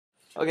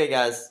Okay,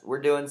 guys,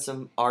 we're doing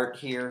some art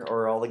here,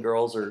 or all the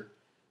girls are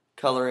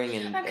coloring,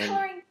 and I'm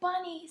coloring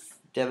bunnies.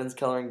 Devin's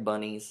coloring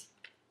bunnies,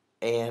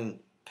 and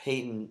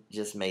Peyton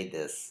just made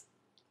this.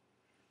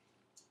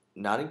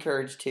 Not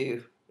encouraged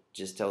to,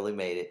 just totally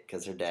made it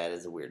because her dad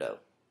is a weirdo.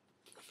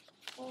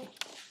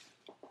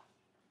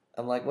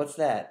 I'm like, what's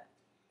that?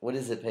 What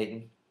is it,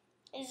 Peyton?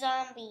 A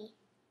zombie.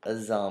 A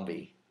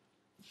zombie.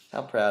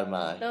 How proud am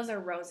I? Those are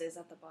roses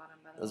at the bottom,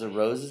 by the way. Those are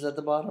roses at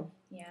the bottom?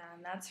 Yeah,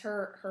 and that's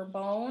her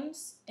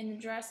bones in the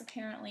dress,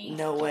 apparently.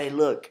 No way,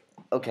 look.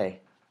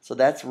 Okay, so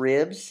that's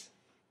ribs?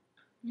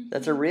 Mm-hmm.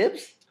 That's her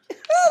ribs?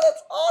 Oh,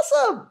 that's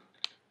awesome!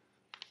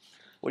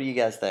 What do you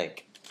guys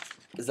think?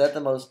 Is that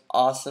the most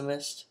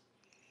awesomest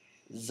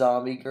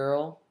zombie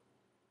girl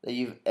that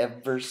you've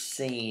ever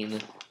seen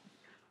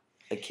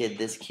a kid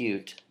this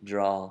cute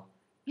draw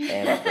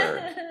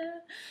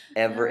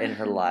ever in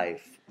her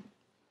life?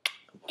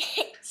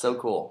 So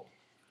cool.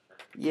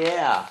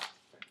 Yeah.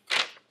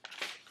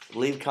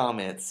 Leave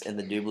comments in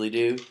the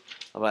doobly-doo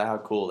about how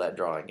cool that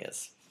drawing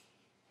is.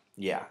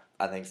 Yeah,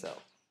 I think so.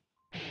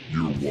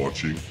 You're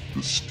watching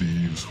the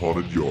Steve's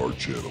Haunted Yard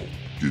channel.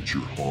 Get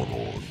your haunt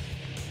on.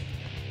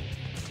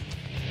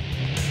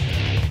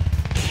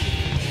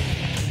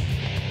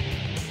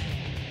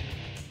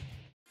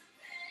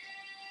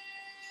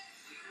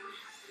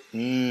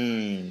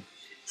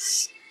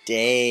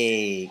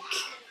 Steak.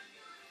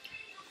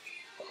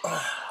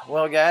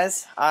 Well,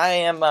 guys, I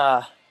am,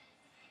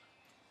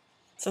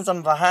 since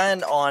I'm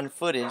behind on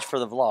footage for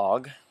the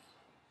vlog,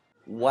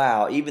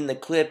 wow, even the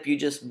clip you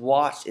just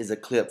watched is a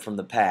clip from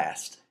the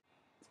past.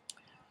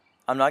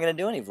 I'm not going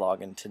to do any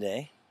vlogging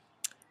today,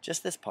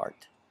 just this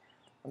part.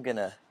 I'm going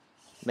to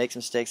make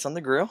some steaks on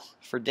the grill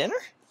for dinner,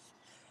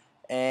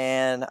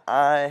 and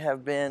I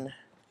have been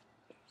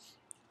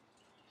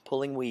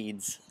pulling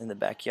weeds in the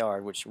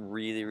backyard, which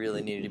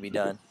really needed to be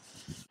done.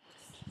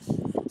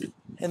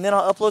 And then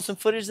I'll upload some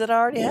footage that I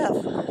already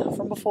have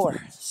from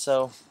before.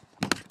 So,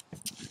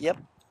 yep.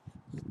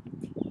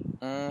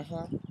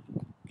 Gonna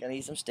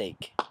eat some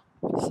steak.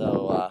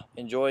 So,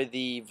 enjoy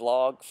the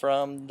vlog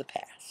from the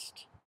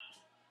past.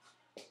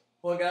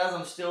 Well, guys,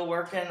 I'm still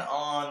working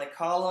on the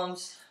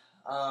columns.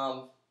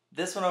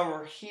 This one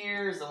over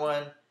here is the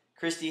one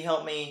Christy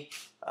helped me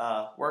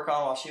work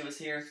on while she was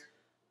here.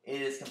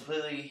 It is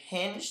completely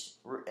hinged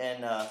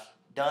and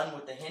done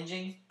with the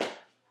hinging.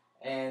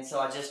 And so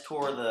I just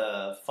tore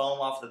the foam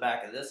off the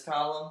back of this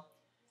column.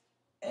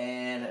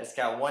 And it's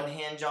got one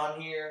hinge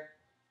on here.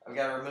 I've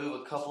got to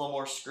remove a couple of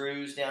more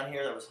screws down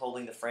here that was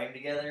holding the frame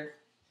together.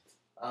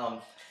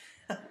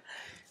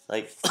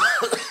 Like,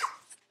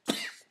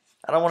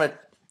 I don't want to,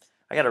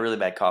 I got a really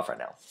bad cough right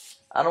now.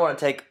 I don't want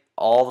to take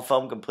all the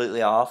foam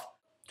completely off.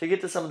 To get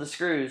to some of the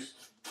screws,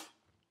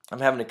 I'm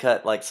having to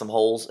cut like some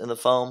holes in the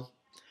foam.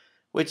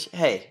 Which,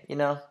 hey, you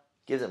know,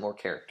 gives it more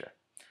character.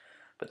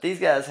 But these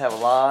guys have a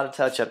lot of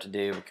touch-up to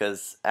do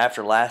because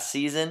after last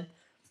season,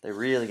 they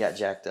really got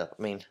jacked up.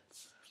 I mean,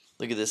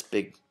 look at this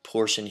big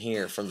portion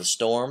here from the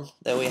storm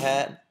that we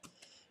had.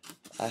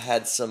 I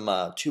had some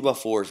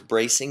 2x4s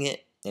bracing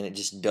it, and it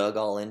just dug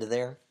all into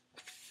there.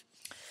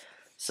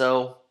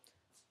 So,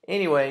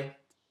 anyway,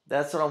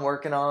 that's what I'm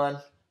working on.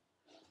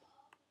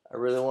 I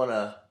really want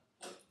to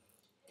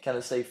kind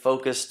of stay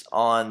focused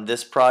on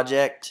this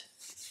project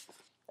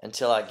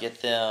until I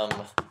get them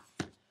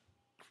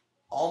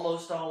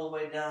almost all the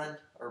way done,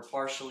 or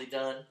partially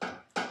done.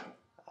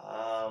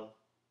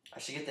 I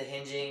should get the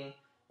hinging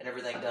and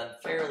everything done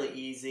fairly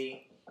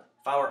easy.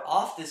 If I were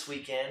off this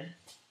weekend,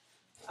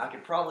 I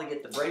could probably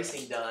get the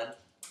bracing done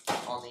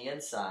on the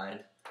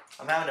inside.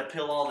 I'm having to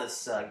peel all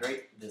this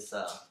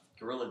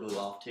Gorilla Glue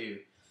off too.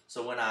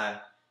 So when I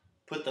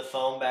put the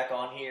foam back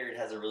on here, it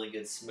has a really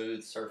good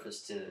smooth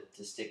surface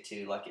to stick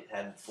to like it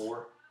had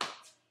before.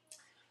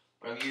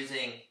 But I'm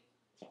using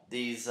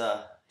these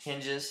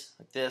hinges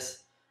like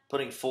this,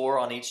 putting 4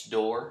 on each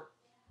door,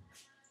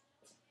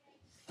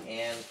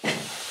 and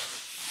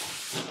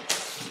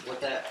what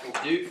that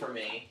will do for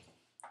me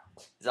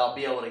is I'll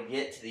be able to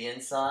get to the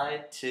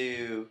inside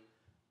to,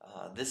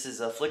 this is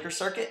a flicker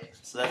circuit,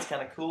 so that's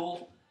kind of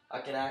cool. I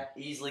can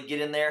easily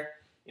get in there.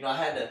 You know, I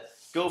had to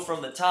go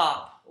from the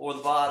top or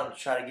the bottom to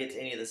try to get to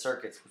any of the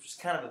circuits, which was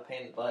kind of a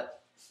pain in the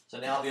butt. So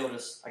now I'll be able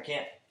to, I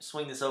can't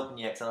swing this open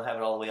yet because I don't have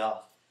it all the way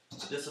off.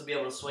 But this will be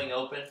able to swing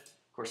open.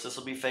 Of course, this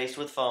will be faced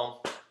with foam.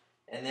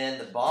 And then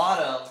the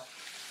bottom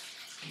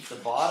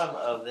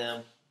of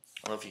them,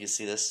 I don't know if you can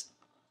see this.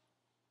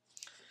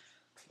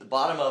 The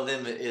bottom of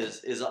them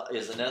is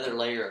another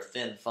layer of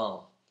thin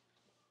foam.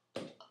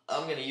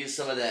 I'm going to use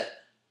some of that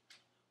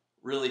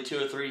really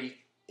 2 or 3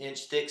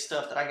 inch thick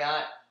stuff that I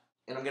got,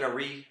 and I'm going to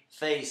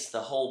reface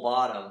the whole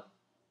bottom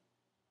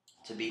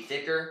to be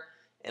thicker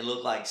and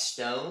look like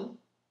stone.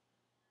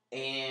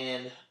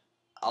 And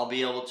I'll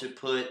be able to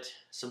put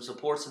some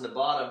supports in the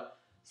bottom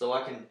so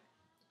I can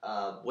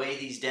weigh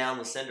these down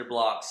with cinder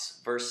blocks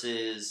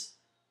versus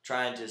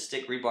trying to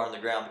stick rebar in the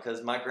ground,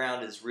 because my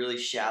ground is really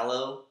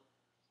shallow.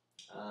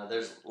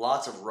 There's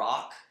lots of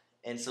rock,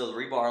 and so the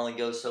rebar only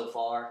goes so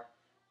far.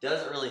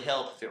 Doesn't really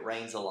help if it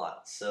rains a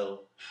lot.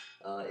 So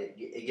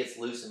it gets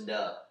loosened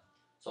up.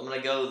 So I'm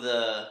gonna go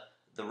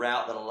the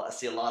route that I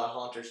see a lot of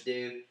haunters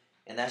do,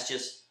 and that's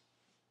just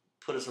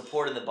put a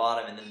support in the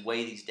bottom and then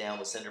weigh these down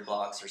with cinder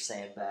blocks or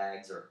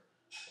sandbags or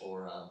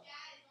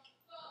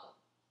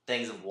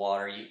things of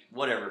water,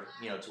 whatever,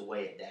 to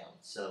weigh it down.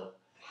 So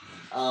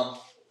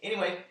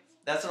anyway,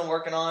 that's what I'm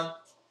working on,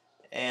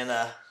 and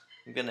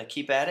I'm gonna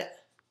keep at it.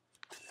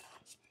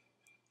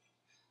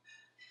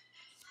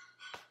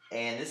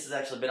 And this has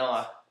actually been on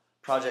my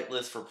project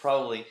list for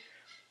probably,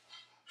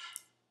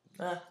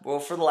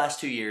 for the last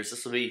 2 years.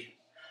 This will be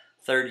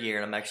third year,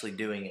 and I'm actually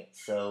doing it.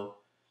 So,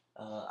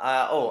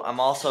 I'm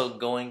also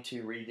going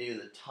to redo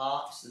the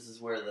tops. This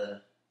is where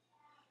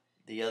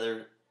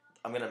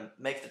I'm gonna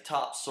make the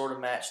top sort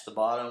of match the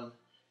bottom,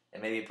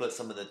 and maybe put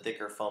some of the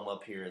thicker foam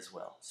up here as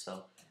well.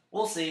 So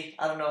we'll see.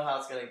 I don't know how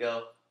it's gonna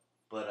go,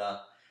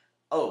 but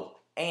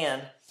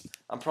and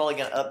I'm probably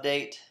gonna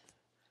update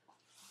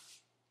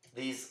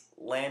these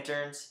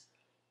lanterns.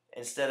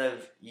 Instead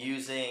of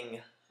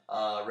using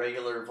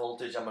regular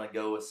voltage, I'm going to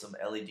go with some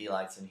LED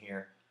lights in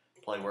here.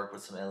 Probably work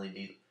with some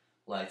LED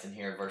lights in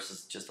here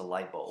versus just a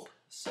light bulb.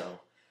 So,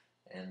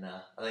 and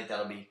I think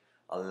that'll be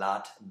a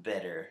lot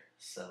better.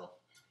 So,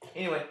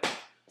 anyway,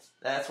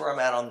 that's where I'm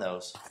at on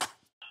those.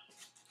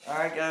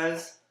 Alright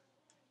guys,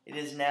 it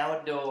is now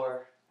a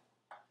door.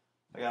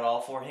 I got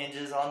all 4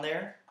 hinges on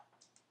there.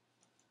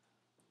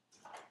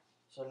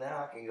 So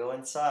now I can go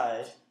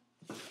inside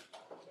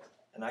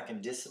and I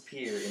can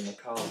disappear in the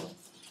column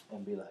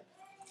and be like,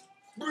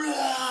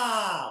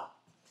 "Brah!"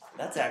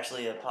 That's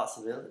actually a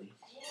possibility.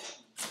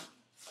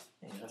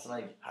 And that's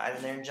like hide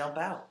in there and jump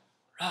out.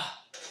 Rah,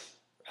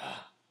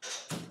 rah.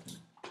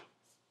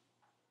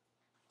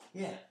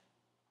 Yeah.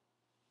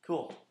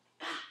 Cool.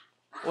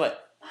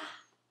 What?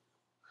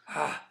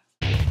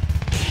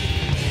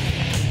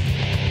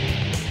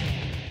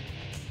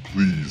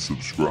 Please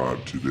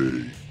subscribe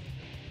today.